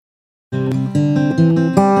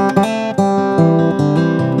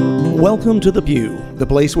Welcome to The Pew, the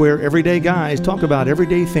place where everyday guys talk about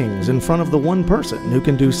everyday things in front of the one person who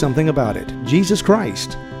can do something about it, Jesus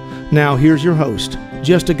Christ. Now here's your host,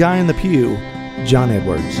 just a guy in the pew, John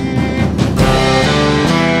Edwards.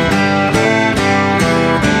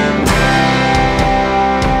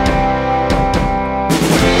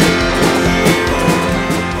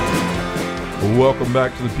 Welcome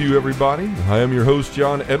back to The Pew, everybody. I am your host,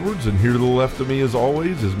 John Edwards, and here to the left of me, as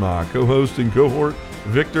always, is my co-host and cohort,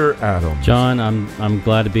 Victor Adams. John, I'm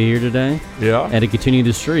glad to be here today. Yeah? And to continue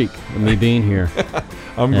the streak of me being here.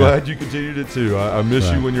 I'm glad you continued it, too. I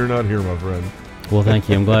miss you when you're not here, my friend. Well, thank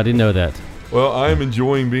you. I'm glad to know that. Well, I am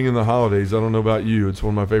enjoying being in the holidays. I don't know about you. It's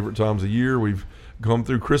one of my favorite times of year. We've come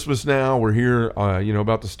through Christmas now. We're here,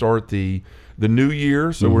 about to start the new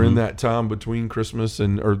year, so we're in that time between Christmas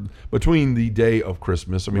or between the day of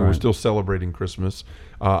Christmas. I mean, We're still celebrating Christmas,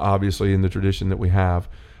 obviously, in the tradition that we have.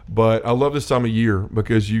 But I love this time of year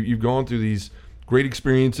because you've gone through these great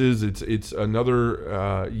experiences. It's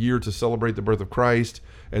another year to celebrate the birth of Christ,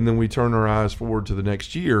 and then we turn our eyes forward to the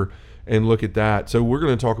next year and look at that. So we're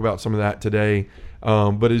going to talk about some of that today.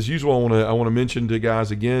 But as usual, I want to mention to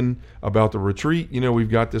guys again about the retreat.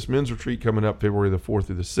 We've got this men's retreat coming up February the 4th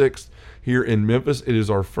through the 6th here in Memphis. It is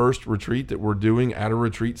our first retreat that we're doing at a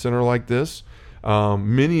retreat center like this.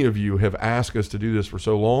 Many of you have asked us to do this for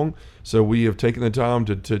so long, so we have taken the time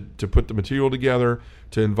to put the material together,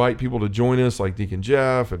 to invite people to join us, like Deacon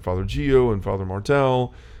Jeff and Father Gio and Father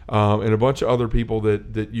Martel, and a bunch of other people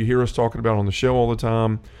that you hear us talking about on the show all the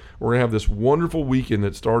time. We're going to have this wonderful weekend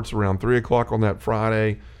that starts around 3 o'clock on that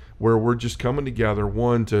Friday, where we're just coming together,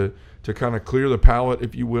 one, to kind of clear the palate,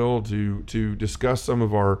 if you will, to discuss some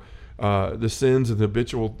of our the sins and the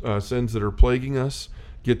habitual sins that are plaguing us,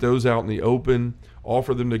 get those out in the open,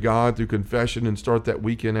 offer them to God through confession, and start that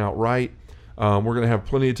weekend out right. We're going to have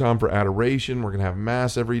plenty of time for adoration. We're going to have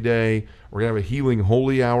Mass every day. We're going to have a healing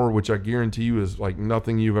holy hour, which I guarantee you is like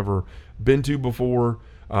nothing you've ever been to before.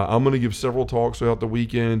 I'm going to give several talks throughout the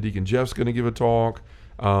weekend. Deacon Jeff's going to give a talk.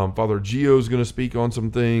 Father Gio's going to speak on some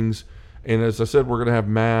things. And as I said, we're going to have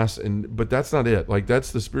Mass, but that's not it. Like,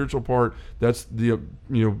 that's the spiritual part. That's the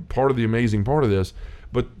part of the amazing part of this.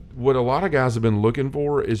 But what a lot of guys have been looking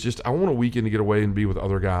for is just, I want a weekend to get away and be with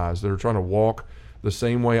other guys that are trying to walk the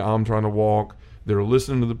same way I'm trying to walk, that are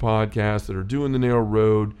listening to the podcast, that are doing the narrow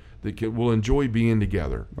road, that will enjoy being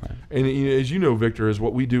together. Right. And as you know, Victor, is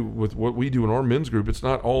what we do in our men's group. It's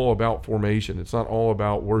not all about formation. It's not all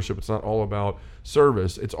about worship. It's not all about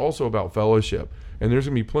service. It's also about fellowship. And there's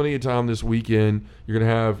going to be plenty of time this weekend. You're going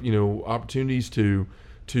to have opportunities to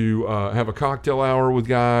have a cocktail hour with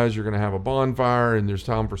guys. You're going to have a bonfire, and there's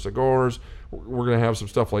time for cigars. We're going to have some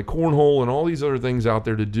stuff like cornhole and all these other things out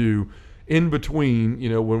there to do in between,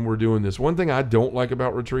 when we're doing this. One thing I don't like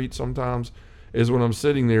about retreats sometimes is when I'm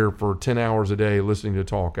sitting there for 10 hours a day listening to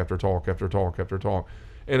talk after talk after talk after talk.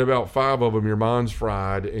 And about 5 of them, your mind's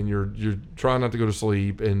fried and you're trying not to go to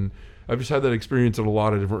sleep. And I've just had that experience at a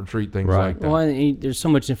lot of different retreat things like that. Well, there's so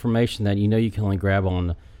much information that you can only grab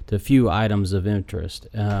on to a few items of interest,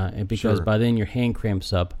 and because by then your hand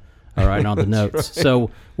cramps up writing all the notes. Right.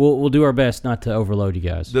 So we'll do our best not to overload you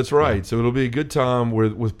guys. That's right. Yeah. So it'll be a good time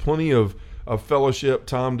with plenty of fellowship,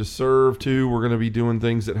 time to serve too. We're going to be doing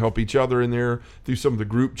things that help each other in there through some of the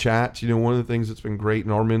group chats. One of the things that's been great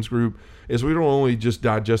in our men's group is we don't only just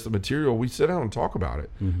digest the material, we sit down and talk about it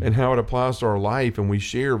and how it applies to our life, and we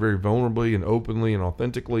share very vulnerably and openly and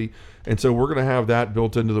authentically. And so we're going to have that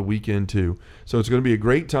built into the weekend too. So it's going to be a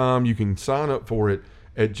great time. You can sign up for it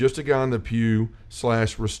at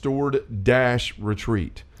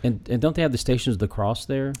justaguyinthepew/restored-retreat. And don't they have the Stations of the Cross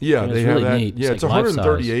there? Yeah, they have really that. Neat. Yeah, it's a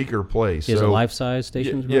 130-acre place. Is it life-size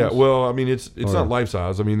Stations? Yeah, well, I mean, it's not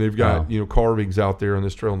life-size. I mean, they've got carvings out there on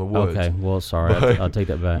this trail in the woods. Okay, well, sorry, I'll take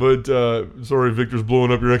that back. But sorry, Victor's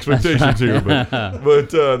blowing up your expectations here. But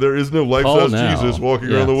there is no life-size Jesus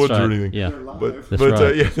walking around the woods or anything. Yeah,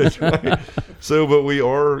 that's right. So, but we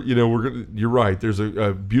are, you're right. There's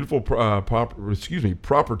a beautiful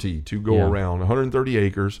property to go around. 130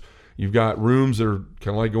 acres. You've got rooms that are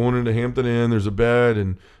kind of like going into Hampton Inn. There's a bed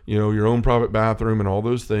and, your own private bathroom and all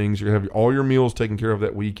those things. You're going to have all your meals taken care of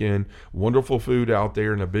that weekend. Wonderful food out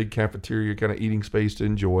there and a big cafeteria kind of eating space to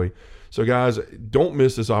enjoy. So, guys, don't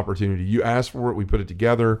miss this opportunity. You asked for it. We put it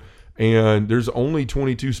together. And there's only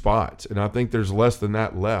 22 spots. And I think there's less than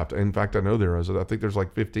that left. In fact, I know there is. I think there's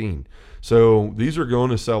like 15. So these are going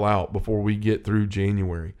to sell out before we get through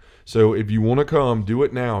January. So if you want to come, do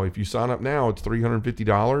it now. If you sign up now, it's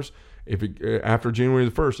 $350. After January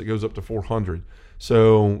the 1st, it goes up to 400.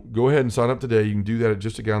 So go ahead and sign up today. You can do that at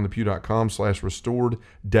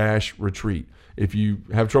justaguyonthepew.com/restored-retreat. If you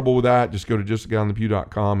have trouble with that, just go to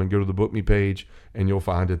justaguyonthepew.com and go to the Book Me page, and you'll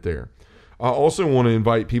find it there. I also want to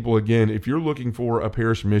invite people again, if you're looking for a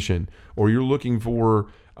parish mission or you're looking for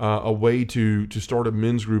a way to start a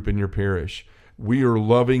men's group in your parish, we are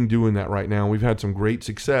loving doing that right now. We've had some great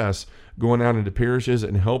success going out into parishes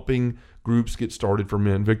and helping groups get started for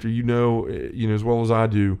men. Victor, you know as well as I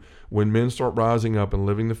do, when men start rising up and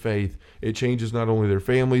living the faith, it changes not only their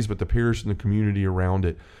families, but the parish and the community around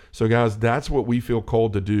it. So guys, that's what we feel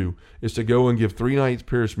called to do, is to go and give 3 nights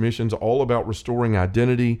parish missions, all about restoring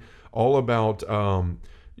identity, all about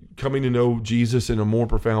coming to know Jesus in a more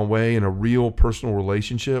profound way, in a real personal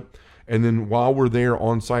relationship. And then while we're there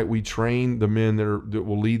on site, we train the men that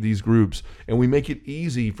will lead these groups. And we make it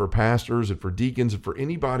easy for pastors and for deacons and for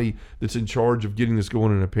anybody that's in charge of getting this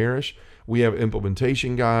going in a parish. We have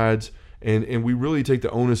implementation guides, and we really take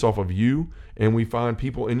the onus off of you. And we find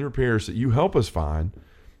people in your parish that you help us find.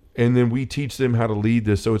 And then we teach them how to lead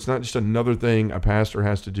this. So it's not just another thing a pastor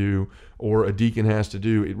has to do or a deacon has to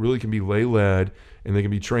do. It really can be lay-led, and they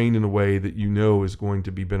can be trained in a way that you know is going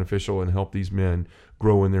to be beneficial and help these men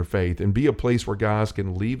grow in their faith and be a place where guys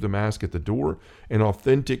can leave the mask at the door and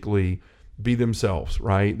authentically be themselves,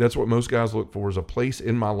 right? That's what most guys look for, is a place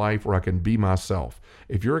in my life where I can be myself.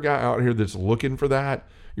 If you're a guy out here that's looking for that,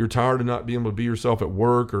 you're tired of not being able to be yourself at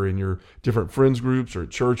work or in your different friends groups or at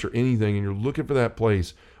church or anything, and you're looking for that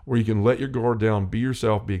place where you can let your guard down, be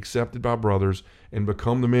yourself, be accepted by brothers, and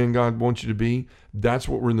become the man God wants you to be, that's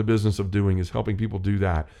what we're in the business of doing, is helping people do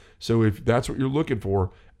that. So if that's what you're looking for,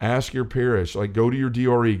 ask your parish, like go to your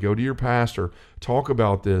DRE, go to your pastor, talk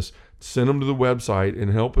about this, send them to the website,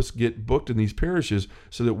 and help us get booked in these parishes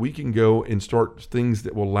so that we can go and start things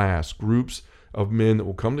that will last, groups of men that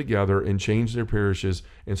will come together and change their parishes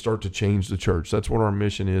and start to change the church. That's what our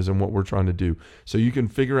mission is and what we're trying to do. So you can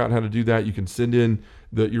figure out how to do that. You can send in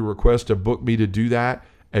your request to book me to do that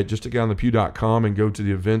at justaguyonthepew.com and go to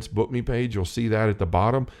the events book me page. You'll see that at the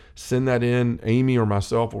bottom. Send that in. Amy or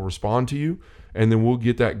myself will respond to you, and then we'll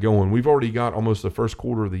get that going. We've already got almost the first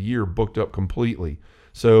quarter of the year booked up completely.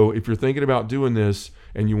 So if you're thinking about doing this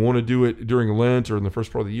and you want to do it during Lent or in the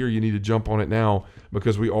first part of the year, you need to jump on it now,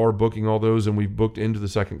 because we are booking all those, and we've booked into the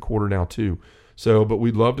second quarter now too. So, but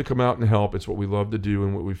we'd love to come out and help. It's what we love to do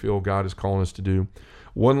and what we feel God is calling us to do.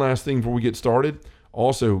 One last thing before we get started.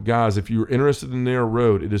 Also, guys, if you're interested in Narrow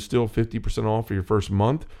Road, it is still 50% off for your first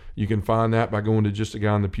month. You can find that by going to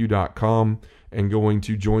justaguyonthepew.com and going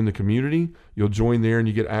to join the community. You'll join there and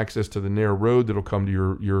you get access to the Narrow Road that'll come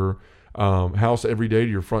to your house every day,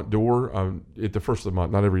 to your front door at the first of the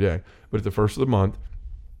month, not every day, but at the first of the month.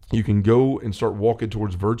 You can go and start walking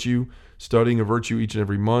towards virtue, studying a virtue each and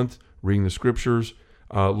every month, reading the scriptures,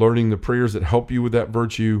 learning the prayers that help you with that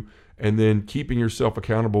virtue, and then keeping yourself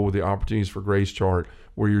accountable with the Opportunities for Grace chart,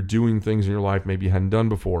 where you're doing things in your life maybe you hadn't done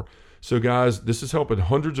before. So guys, this is helping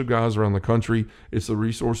hundreds of guys around the country. It's the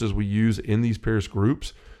resources we use in these parish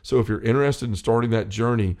groups. So if you're interested in starting that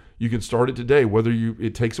journey, you can start it today. Whether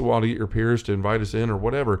it takes a while to get your parish to invite us in or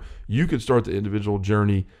whatever, you could start the individual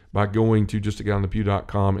journey by going to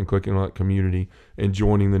justaguyonthepew.com and clicking on that community and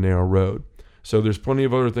joining the Narrow Road. So there's plenty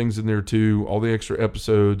of other things in there too, all the extra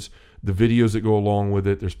episodes, the videos that go along with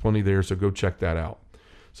it. There's plenty there, so go check that out.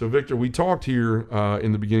 So Victor, we talked here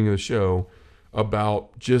in the beginning of the show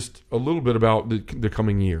about just a little bit about the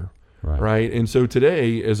coming year. Right. And so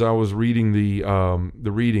today, as I was reading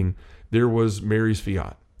the reading, there was Mary's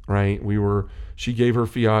fiat, right? She gave her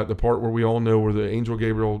fiat, the part where we all know where the angel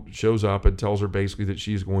Gabriel shows up and tells her basically that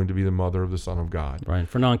she's going to be the mother of the Son of God. Right.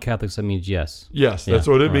 For non-Catholics, that means yes. Yes, that's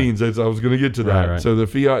what it means. I was going to get to that. Right. So the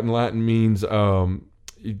fiat in Latin means to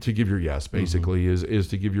give your yes, basically, is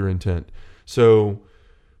to give your intent. So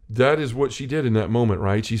that is what she did in that moment,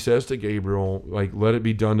 right? She says to Gabriel, like, let it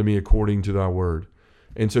be done to me according to thy word.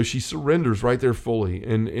 And so she surrenders right there fully.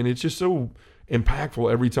 And it's just so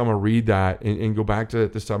impactful every time I read that and go back to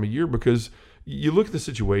that this time of year, because you look at the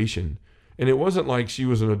situation, and it wasn't like she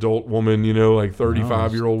was an adult woman, like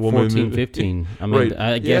 35-year-old woman. 14, 15. I mean, right.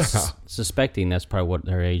 I guess suspecting that's probably what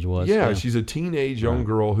her age was. Yeah, she's a teenage young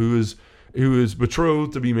girl who is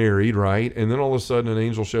betrothed to be married, right? And then all of a sudden an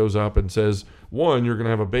angel shows up and says, one, you're going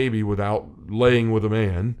to have a baby without laying with a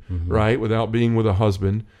man, right? Without being with a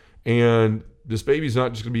husband. And this baby's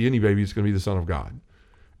not just going to be any baby, it's going to be the Son of God.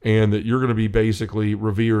 And that you're going to be basically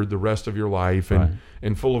revered the rest of your life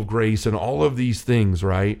and full of grace and all of these things,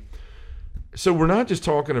 right? So we're not just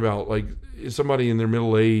talking about like somebody in their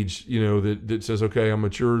middle age, that says, okay, I'm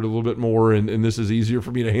matured a little bit more and this is easier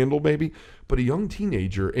for me to handle maybe, but a young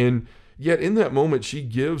teenager. And yet in that moment, she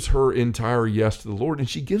gives her entire yes to the Lord, and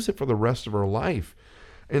she gives it for the rest of her life.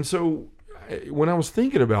 And so when I was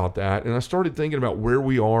thinking about that, and I started thinking about where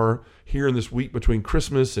we are here in this week between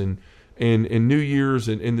Christmas and New Year's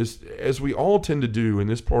and this, as we all tend to do in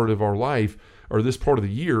this part of our life or this part of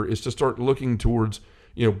the year, is to start looking towards,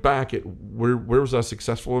 back at where was I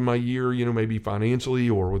successful in my year, maybe financially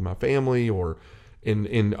or with my family or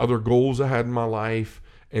in other goals I had in my life,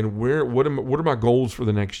 and what are my goals for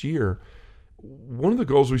the next year. One of the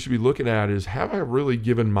goals we should be looking at is, have I really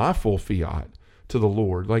given my full fiat to the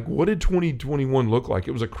Lord? Like, what did 2021 look like?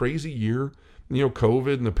 It was a crazy year,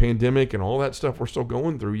 COVID and the pandemic and all that stuff we're still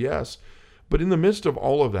going through, yes. But in the midst of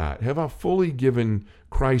all of that, have I fully given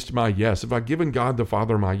Christ my yes? Have I given God the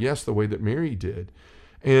Father my yes the way that Mary did?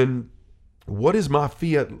 And what is my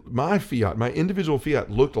individual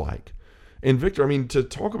fiat look like? And Victor, to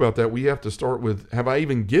talk about that, we have to start with, have I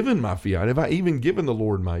even given my fiat? Have I even given the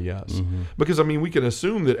Lord my yes? Mm-hmm. Because, we can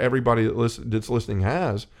assume that everybody that's listening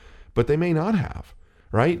has, but they may not have,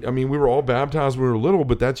 right? We were all baptized when we were little,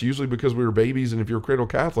 but that's usually because we were babies. And if you're a cradle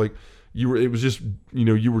Catholic, you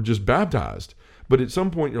were just baptized. But at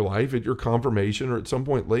some point in your life, at your confirmation or at some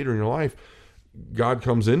point later in your life, God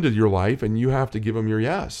comes into your life and you have to give him your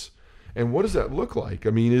yes. And what does that look like?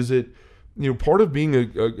 Is it, part of being a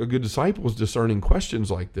good disciple is discerning questions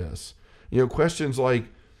like this. Questions like,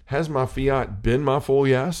 has my fiat been my full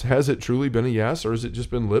yes? Has it truly been a yes? Or has it just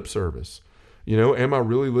been lip service? Am I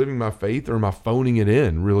really living my faith, or am I phoning it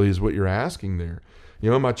in, really, is what you're asking there.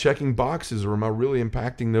 Am I checking boxes, or am I really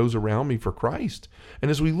impacting those around me for Christ? And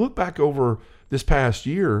as we look back over this past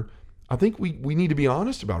year, I think we need to be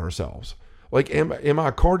honest about ourselves. Like, am I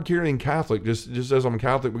a card-carrying Catholic just as I'm a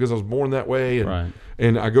Catholic because I was born that way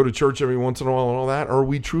and I go to church every once in a while and all that? Or are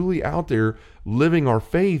we truly out there living our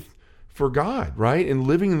faith for God, right? And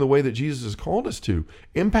living in the way that Jesus has called us to,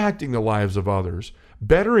 impacting the lives of others,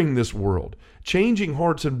 bettering this world, changing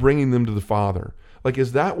hearts and bringing them to the Father? Like,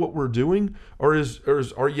 is that what we're doing? Or is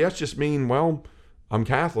our yes just mean, well, I'm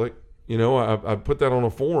Catholic, I put that on a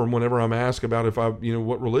form whenever I'm asked about if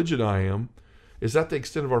what religion I am. Is that the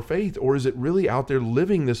extent of our faith? Or is it really out there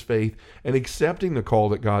living this faith and accepting the call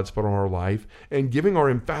that God's put on our life and giving our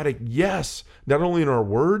emphatic yes, not only in our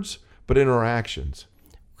words, but in our actions?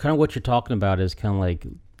 Kind of what you're talking about is kind of like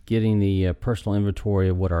getting the personal inventory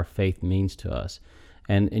of what our faith means to us.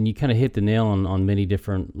 And you kind of hit the nail on many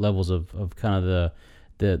different levels of kind of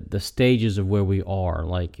the stages of where we are,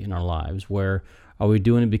 like in our lives. Where are we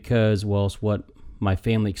doing it because, well, it's what my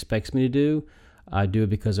family expects me to do? I do it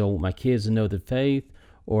because I want my kids to know the faith,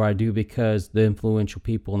 or I do because the influential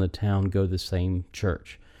people in the town go to the same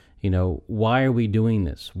church. Why are we doing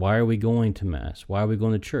this? Why are we going to Mass? Why are we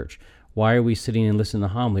going to church? Why are we sitting and listening to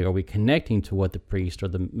the homily? Are we connecting to what the priest or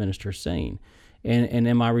the minister is saying? And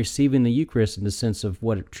am I receiving the Eucharist in the sense of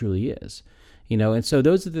what it truly is? And so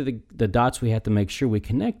those are the dots we have to make sure we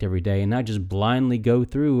connect every day and not just blindly go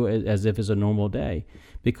through as if it's a normal day.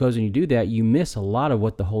 Because when you do that, you miss a lot of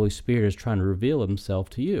what the Holy Spirit is trying to reveal himself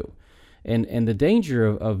to you. And the danger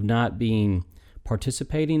of not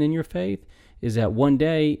participating in your faith is that one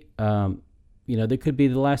day, there could be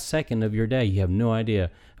the last second of your day. You have no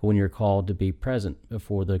idea when you're called to be present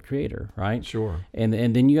before the Creator, right? Sure. And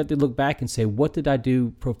then you have to look back and say, what did I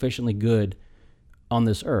do proficiently good on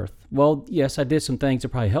this earth? Well, yes, I did some things to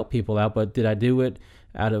probably help people out, but did I do it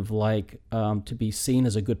out of to be seen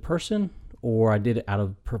as a good person, or I did it out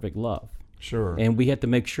of perfect love? Sure. And we have to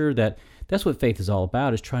make sure that that's what faith is all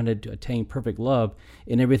about, is trying to attain perfect love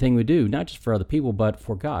in everything we do, not just for other people, but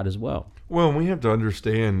for God as well. Well, and we have to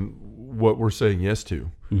understand what we're saying yes to,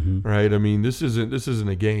 right? This isn't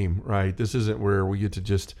a game, right? This isn't where we get to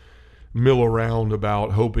just mill around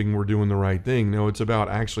about hoping we're doing the right thing. No, it's about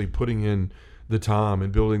actually putting in the time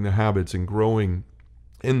and building the habits and growing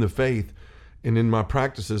in the faith and in my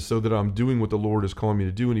practices so that I'm doing what the Lord is calling me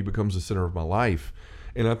to do, and he becomes the center of my life.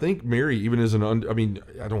 And I think Mary, even as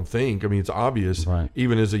it's obvious, right.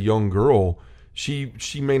 Even as a young girl, she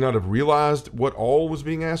may not have realized what all was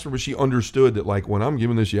being asked for, but she understood that, like, when I'm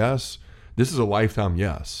giving this yes, this is a lifetime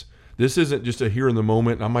yes. This isn't just a here in the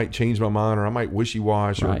moment, and I might change my mind, or I might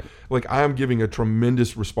wishy-wash, right. Or like, I am giving a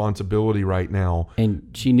tremendous responsibility right now. And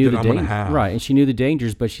she knew right? And she knew the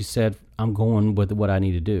dangers, but she said, "I'm going with what I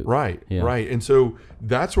need to do." Right, yeah. Right. And so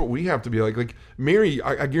that's what we have to be like. Like Mary,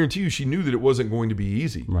 I guarantee you, she knew that it wasn't going to be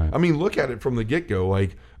easy. Right. Look at it from the get-go.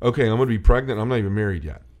 Like, okay, I'm going to be pregnant. I'm not even married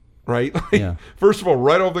yet. right? Like, first of all,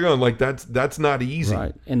 right off the gun, like that's not easy.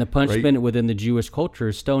 Right. And the punishment within the Jewish culture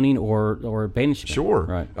is stoning or banishment. Sure.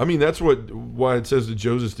 Right. I mean, that's why it says that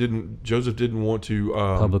Joseph didn't want to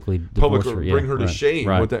publicly bring her to shame.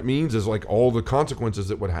 Right. What that means is like all the consequences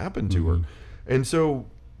that would happen to her. And so,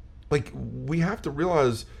 like, we have to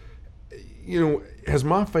realize, has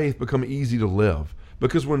my faith become easy to live?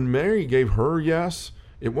 Because when Mary gave her yes,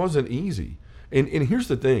 it wasn't easy. And here's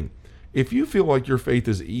the thing. If you feel like your faith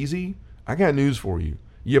is easy, I got news for you.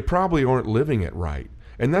 You probably aren't living it right.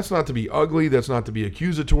 And that's not to be ugly. That's not to be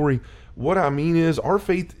accusatory. What I mean is our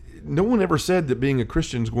faith, no one ever said that being a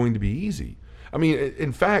Christian is going to be easy. I mean,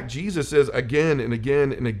 in fact, Jesus says again and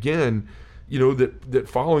again and again, that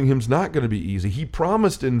following him is not going to be easy. He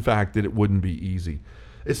promised, in fact, that it wouldn't be easy.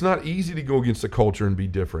 It's not easy to go against the culture and be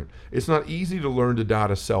different. It's not easy to learn to die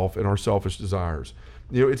to self and our selfish desires.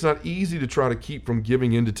 It's not easy to try to keep from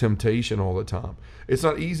giving into temptation all the time. It's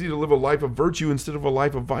not easy to live a life of virtue instead of a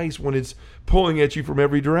life of vice when it's pulling at you from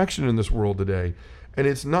every direction in this world today. And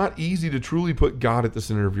it's not easy to truly put God at the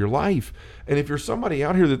center of your life. And if you're somebody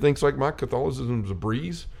out here that thinks like my Catholicism is a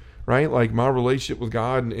breeze, right? Like my relationship with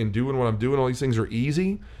God and doing what I'm doing, all these things are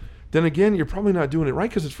easy, then again, you're probably not doing it right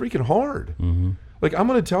because it's freaking hard. Mm-hmm. Like, I'm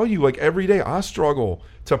going to tell you, like, every day I struggle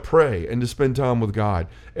to pray and to spend time with God.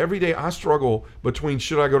 Every day I struggle between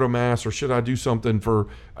should I go to Mass or should I do something for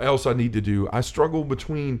else I need to do. I struggle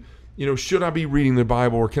between, should I be reading the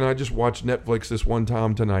Bible or can I just watch Netflix this one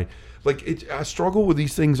time tonight? Like, I struggle with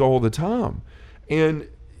these things all the time. And,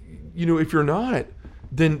 if you're not,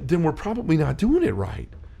 then we're probably not doing it right.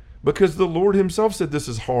 Because the Lord himself said this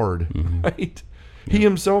is hard, right? Yeah. He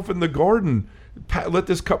himself in the garden, let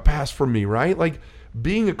this cup pass from me, right? Like,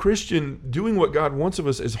 being a Christian, doing what God wants of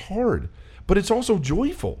us is hard, but it's also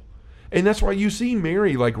joyful. And that's why you see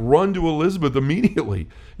Mary like run to Elizabeth immediately.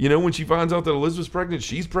 When she finds out that Elizabeth's pregnant,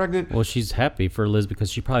 she's pregnant. Well, she's happy for Elizabeth because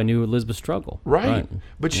she probably knew Elizabeth's struggle. Right.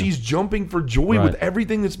 But she's jumping for joy with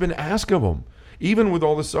everything that's been asked of them, even with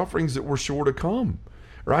all the sufferings that were sure to come.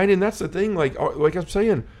 Right. And that's the thing. Like I'm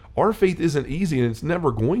saying, our faith isn't easy and it's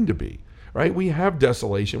never going to be. Right. We have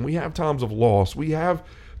desolation. We have times of loss. We have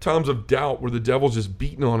times of doubt where the devil's just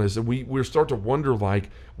beating on us and we start to wonder, like,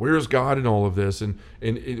 where's God in all of this? And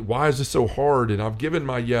why is this so hard? And I've given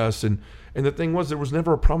my yes. And the thing was, there was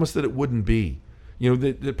never a promise that it wouldn't be.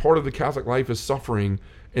 That part of the Catholic life is suffering,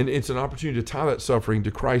 and it's an opportunity to tie that suffering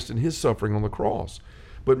to Christ and his suffering on the cross.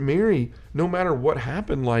 But Mary, no matter what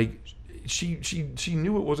happened, like, she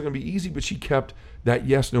knew it wasn't going to be easy, but she kept that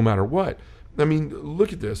yes no matter what. I mean,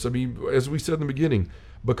 look at this. I mean, as we said in the beginning,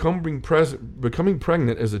 becoming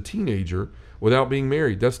pregnant as a teenager without being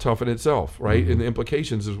married, that's tough in itself, right? Mm-hmm. And the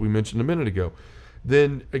implications, as we mentioned a minute ago.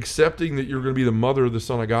 Then accepting that you're going to be the mother of the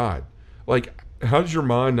Son of God. Like, how does your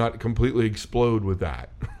mind not completely explode with that?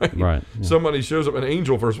 Right. Yeah. Somebody shows up, an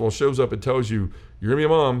angel, first of all, shows up and tells you, you're going to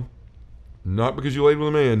be a mom, not because you laid with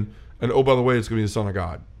a man, and oh, by the way, it's going to be the Son of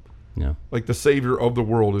God. Yeah. Like, the Savior of the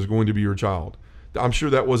world is going to be your child. I'm sure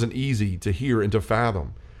that wasn't easy to hear and to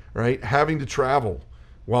fathom, right? Having to travel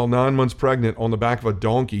while 9 months pregnant on the back of a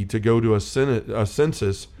donkey to go to a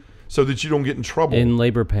census so that you don't get in trouble. In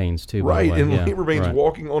labor pains, too. Right, in labor pains,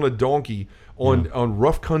 walking on a donkey on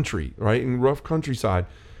rough country, right, in rough countryside.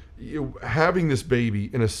 Having this baby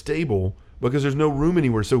in a stable because there's no room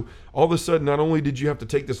anywhere. So all of a sudden, not only did you have to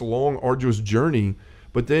take this long, arduous journey,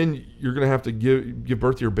 but then you're going to have to give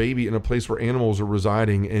birth to your baby in a place where animals are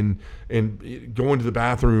residing and going to the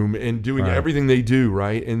bathroom and doing everything they do,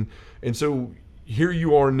 right? And so here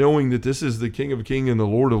you are knowing that this is the King of Kings and the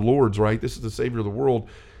Lord of Lords, right? This is the Savior of the world,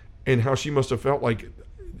 and how she must have felt like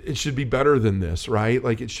it should be better than this, right?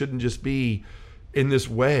 Like, it shouldn't just be in this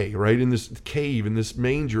way, right? In this cave, in this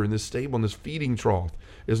manger, in this stable, in this feeding trough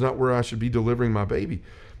is not where I should be delivering my baby.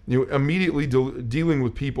 Immediately dealing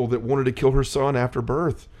with people that wanted to kill her son after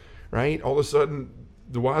birth, right? All of a sudden,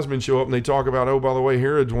 the wise men show up and they talk about, oh, by the way,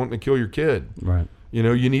 Herod's wanting to kill your kid. Right.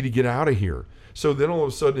 You need to get out of here. So then all of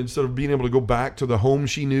a sudden, instead of being able to go back to the home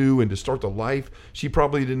she knew and to start the life she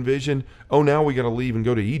probably had envisioned, oh, now we got to leave and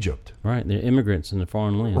go to Egypt. Right. They're immigrants in a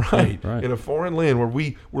foreign land. Right. In a foreign land where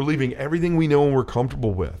we're leaving everything we know and we're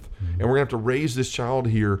comfortable with. Mm-hmm. And we're going to have to raise this child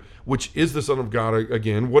here, which is the Son of God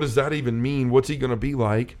again. What does that even mean? What's he going to be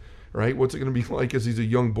like? Right? What's it going to be like as he's a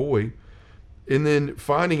young boy? And then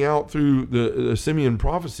finding out through the Simeon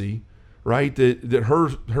prophecy, right, that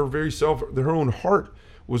her very self, that her own heart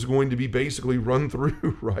was going to be basically run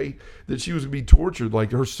through, right? That she was going to be tortured,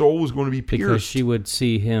 like her soul was going to be pierced. Because she would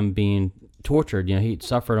see him being tortured. He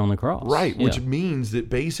suffered on the cross. Right, which means that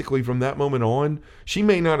basically from that moment on, she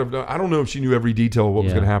may not have known, I don't know if she knew every detail of what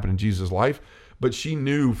was going to happen in Jesus' life, but she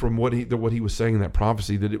knew from what he was saying in that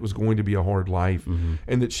prophecy that it was going to be a hard life,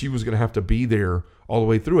 and that she was going to have to be there all the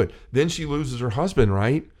way through it. Then she loses her husband,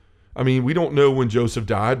 right? I mean, we don't know when Joseph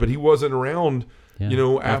died, but he wasn't around,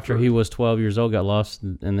 after he was 12 years old, got lost,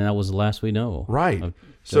 and that was the last we know. Right.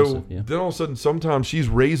 So then all of a sudden, sometimes she's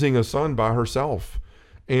raising a son by herself,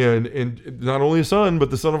 and not only a son, but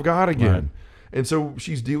the Son of God again. Right. And so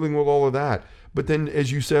she's dealing with all of that. But then,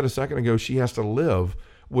 as you said a second ago, she has to live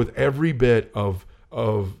with every bit of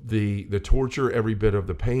the torture, every bit of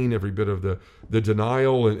the pain, every bit of the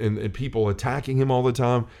denial, and people attacking him all the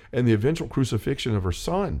time, and the eventual crucifixion of her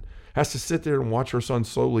son. Has to sit there and watch her son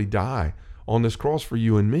slowly die on this cross for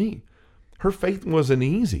you and me. Her faith wasn't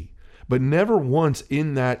easy, but never once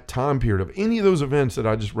in that time period of any of those events that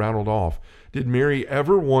I just rattled off did Mary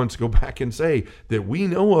ever once go back and say that we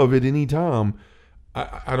know of at any time,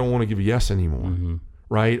 I don't want to give a yes anymore,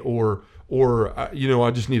 right? Or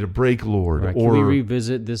I just need a break, Lord. Right. Or can we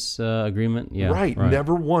revisit this agreement? Yeah, right.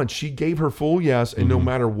 Never once. She gave her full yes, and no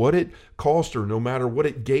matter what it cost her, no matter what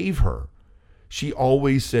it gave her, she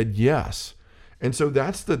always said yes. And so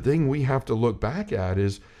that's the thing we have to look back at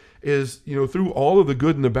is through all of the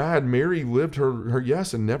good and the bad, Mary lived her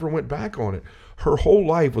yes and never went back on it. Her whole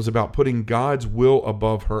life was about putting God's will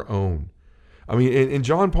above her own. I mean, and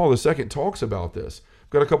John Paul II talks about this. I've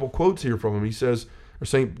got a couple quotes here from him. He says, or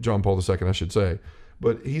St. John Paul II, I should say,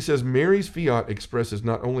 but he says, Mary's fiat expresses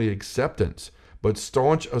not only acceptance, but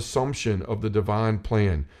staunch assumption of the divine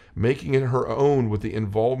plan, making it her own with the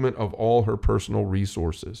involvement of all her personal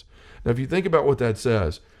resources. Now, if you think about what that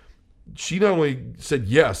says, she not only said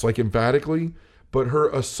yes, like emphatically, but her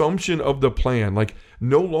assumption of the plan, like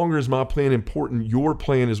no longer is my plan important. Your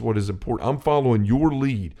plan is what is important. I'm following your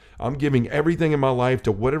lead. I'm giving everything in my life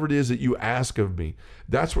to whatever it is that you ask of me.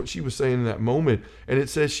 That's what she was saying in that moment. And it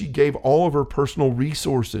says she gave all of her personal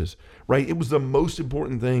resources, right? It was the most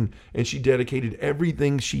important thing. And she dedicated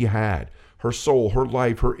everything she had, her soul, her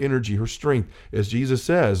life, her energy, her strength. As Jesus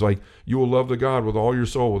says, like, you will love the God with all your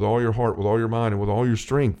soul, with all your heart, with all your mind, and with all your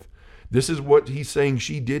strength. This is what he's saying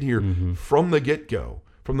she did here from the get-go.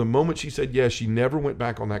 From the moment she said yes, she never went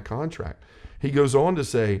back on that contract. He goes on to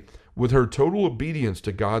say, with her total obedience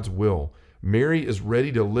to God's will, Mary is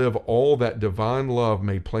ready to live all that divine love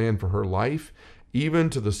may plan for her life, even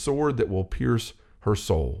to the sword that will pierce her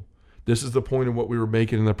soul. This is the point of what we were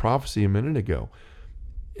making in the prophecy a minute ago.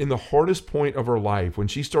 In the hardest point of her life, when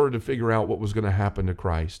she started to figure out what was going to happen to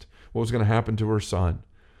Christ, what was going to happen to her son,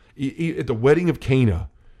 at the wedding of Cana,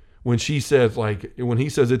 when she says, when he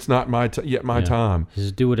says, it's not yet my time.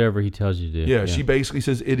 Just do whatever he tells you to do. Yeah, she basically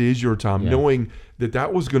says, it is your time, knowing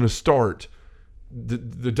that was going to start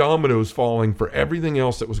the dominoes falling for everything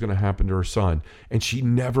else that was going to happen to her son. And she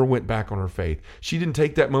never went back on her faith. She didn't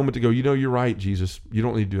take that moment to go, you're right, Jesus. You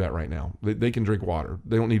don't need to do that right now. They can drink water.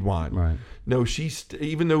 They don't need wine. Right. No,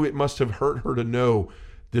 even though it must have hurt her to know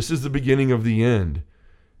this is the beginning of the end,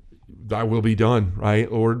 thy will be done,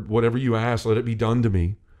 right? Lord, whatever you ask, let it be done to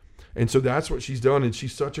me. And so that's what she's done. And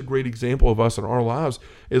she's such a great example of us in our lives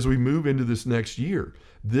as we move into this next year.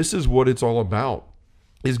 This is what it's all about,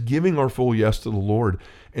 is giving our full yes to the Lord.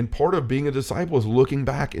 And part of being a disciple is looking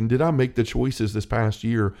back. And did I make the choices this past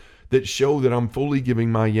year that show that I'm fully giving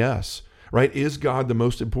my yes, right? Is God the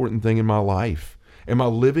most important thing in my life? Am I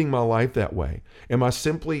living my life that way? Am I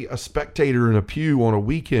simply a spectator in a pew on a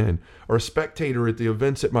weekend, or a spectator at the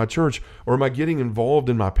events at my church? Or am I getting involved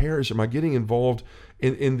in my parish? Am I getting involved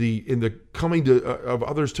in the coming of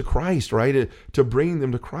others to Christ, right? To bringing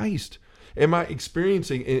them to Christ? Am I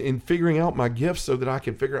experiencing and figuring out my gifts so that I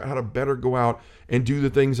can figure out how to better go out and do the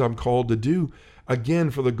things I'm called to do?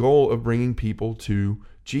 Again, for the goal of bringing people to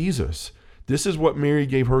Jesus. This is what Mary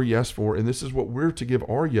gave her yes for, and this is what we're to give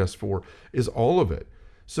our yes for, is all of it.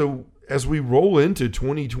 So as we roll into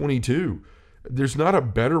 2022, there's not a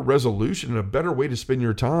better resolution and a better way to spend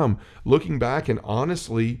your time looking back and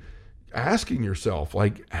honestly asking yourself,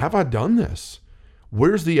 have I done this?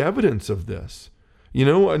 Where's the evidence of this?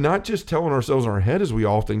 Not just telling ourselves in our head, as we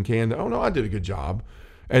often can, oh no, I did a good job.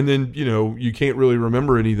 And then, you can't really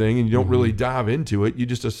remember anything and you don't really dive into it. You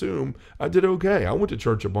just assume I did okay. I went to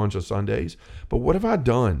church a bunch of Sundays, but what have I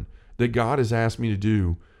done that God has asked me to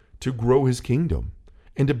do to grow his kingdom?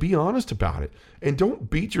 And to be honest about it. And don't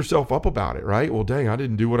beat yourself up about it, right? Well, dang, I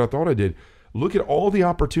didn't do what I thought I did. Look at all the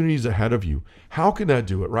opportunities ahead of you. How can I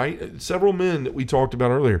do it, right? Several men that we talked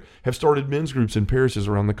about earlier have started men's groups in parishes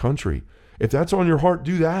around the country. If that's on your heart,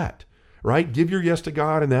 do that, right? Give your yes to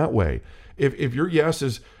God in that way. If your yes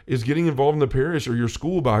is getting involved in the parish or your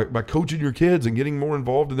school by coaching your kids and getting more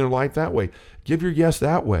involved in their life that way, give your yes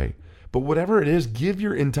that way. But whatever it is, give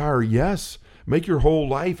your entire yes, Make your whole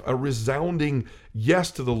life a resounding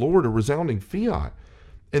yes to the Lord, a resounding fiat.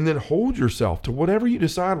 And then hold yourself to whatever you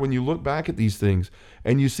decide when you look back at these things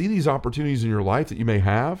and you see these opportunities in your life that you may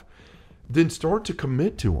have, then start to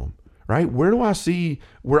commit to them, right? Where do I see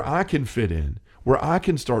where I can fit in, where I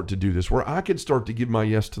can start to do this, where I can start to give my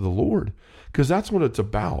yes to the Lord? Because that's what it's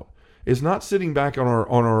about. It's not sitting back on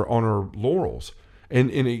our laurels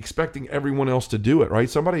and expecting everyone else to do it, right?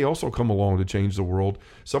 Somebody else will come along to change the world.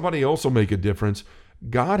 Somebody else will make a difference.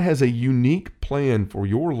 God has a unique plan for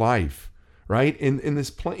your life. Right? In his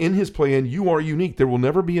plan, you are unique. There will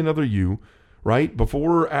never be another you, right?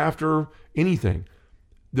 Before or after anything.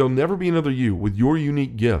 There'll never be another you with your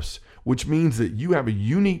unique gifts, which means that you have a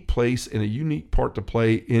unique place and a unique part to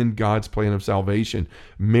play in God's plan of salvation.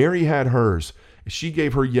 Mary had hers. She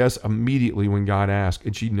gave her yes immediately when God asked,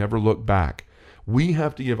 and she never looked back. We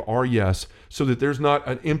have to give our yes so that there's not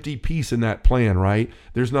an empty piece in that plan, right?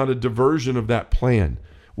 There's not a diversion of that plan.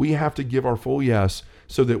 We have to give our full yes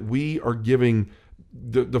so that we are giving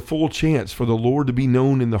the full chance for the Lord to be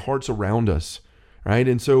known in the hearts around us, right?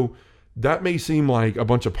 And so that may seem like a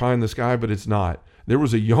bunch of pie in the sky, but it's not. There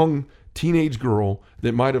was a young teenage girl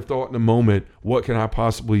that might have thought in a moment, what can I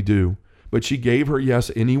possibly do? But she gave her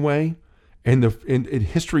yes anyway, and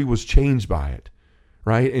history was changed by it,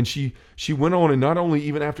 right? And she went on, and not only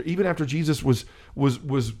even after Jesus was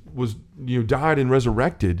died and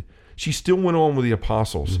resurrected, she still went on with the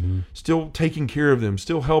apostles, still taking care of them,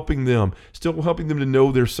 still helping them to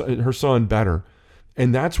know her son better.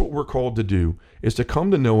 And that's what we're called to do, is to come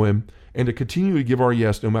to know him and to continue to give our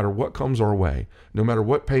yes no matter what comes our way, no matter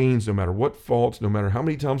what pains, no matter what faults, no matter how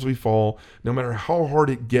many times we fall, no matter how hard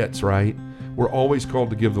it gets, right? We're always called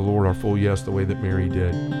to give the Lord our full yes the way that Mary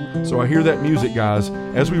did. So I hear that music, guys.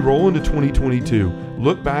 As we roll into 2022,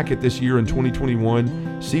 look back at this year in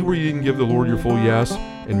 2021, see where you didn't give the Lord your full yes,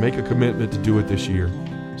 and make a commitment to do it this year.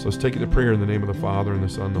 So let's take it to prayer in the name of the Father, and the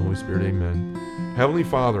Son, and the Holy Spirit. Amen. Heavenly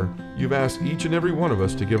Father, you've asked each and every one of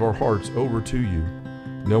us to give our hearts over to you.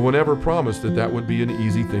 No one ever promised that would be an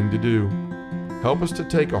easy thing to do. Help us to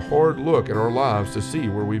take a hard look at our lives to see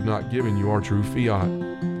where we've not given you our true fiat.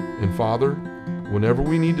 And Father, whenever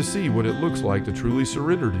we need to see what it looks like to truly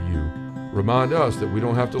surrender to you, remind us that we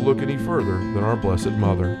don't have to look any further than our Blessed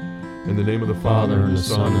Mother. In the name of the Father, and the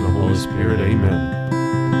Son, and the Holy Spirit. Amen.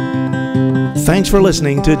 Thanks for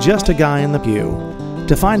listening to Just a Guy in the Pew.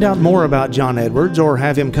 To find out more about John Edwards or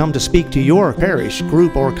have him come to speak to your parish,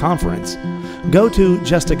 group, or conference, go to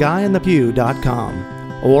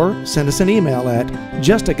justaguyinthepew.com or send us an email at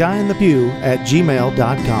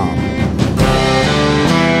justaguyinthepew@gmail.com.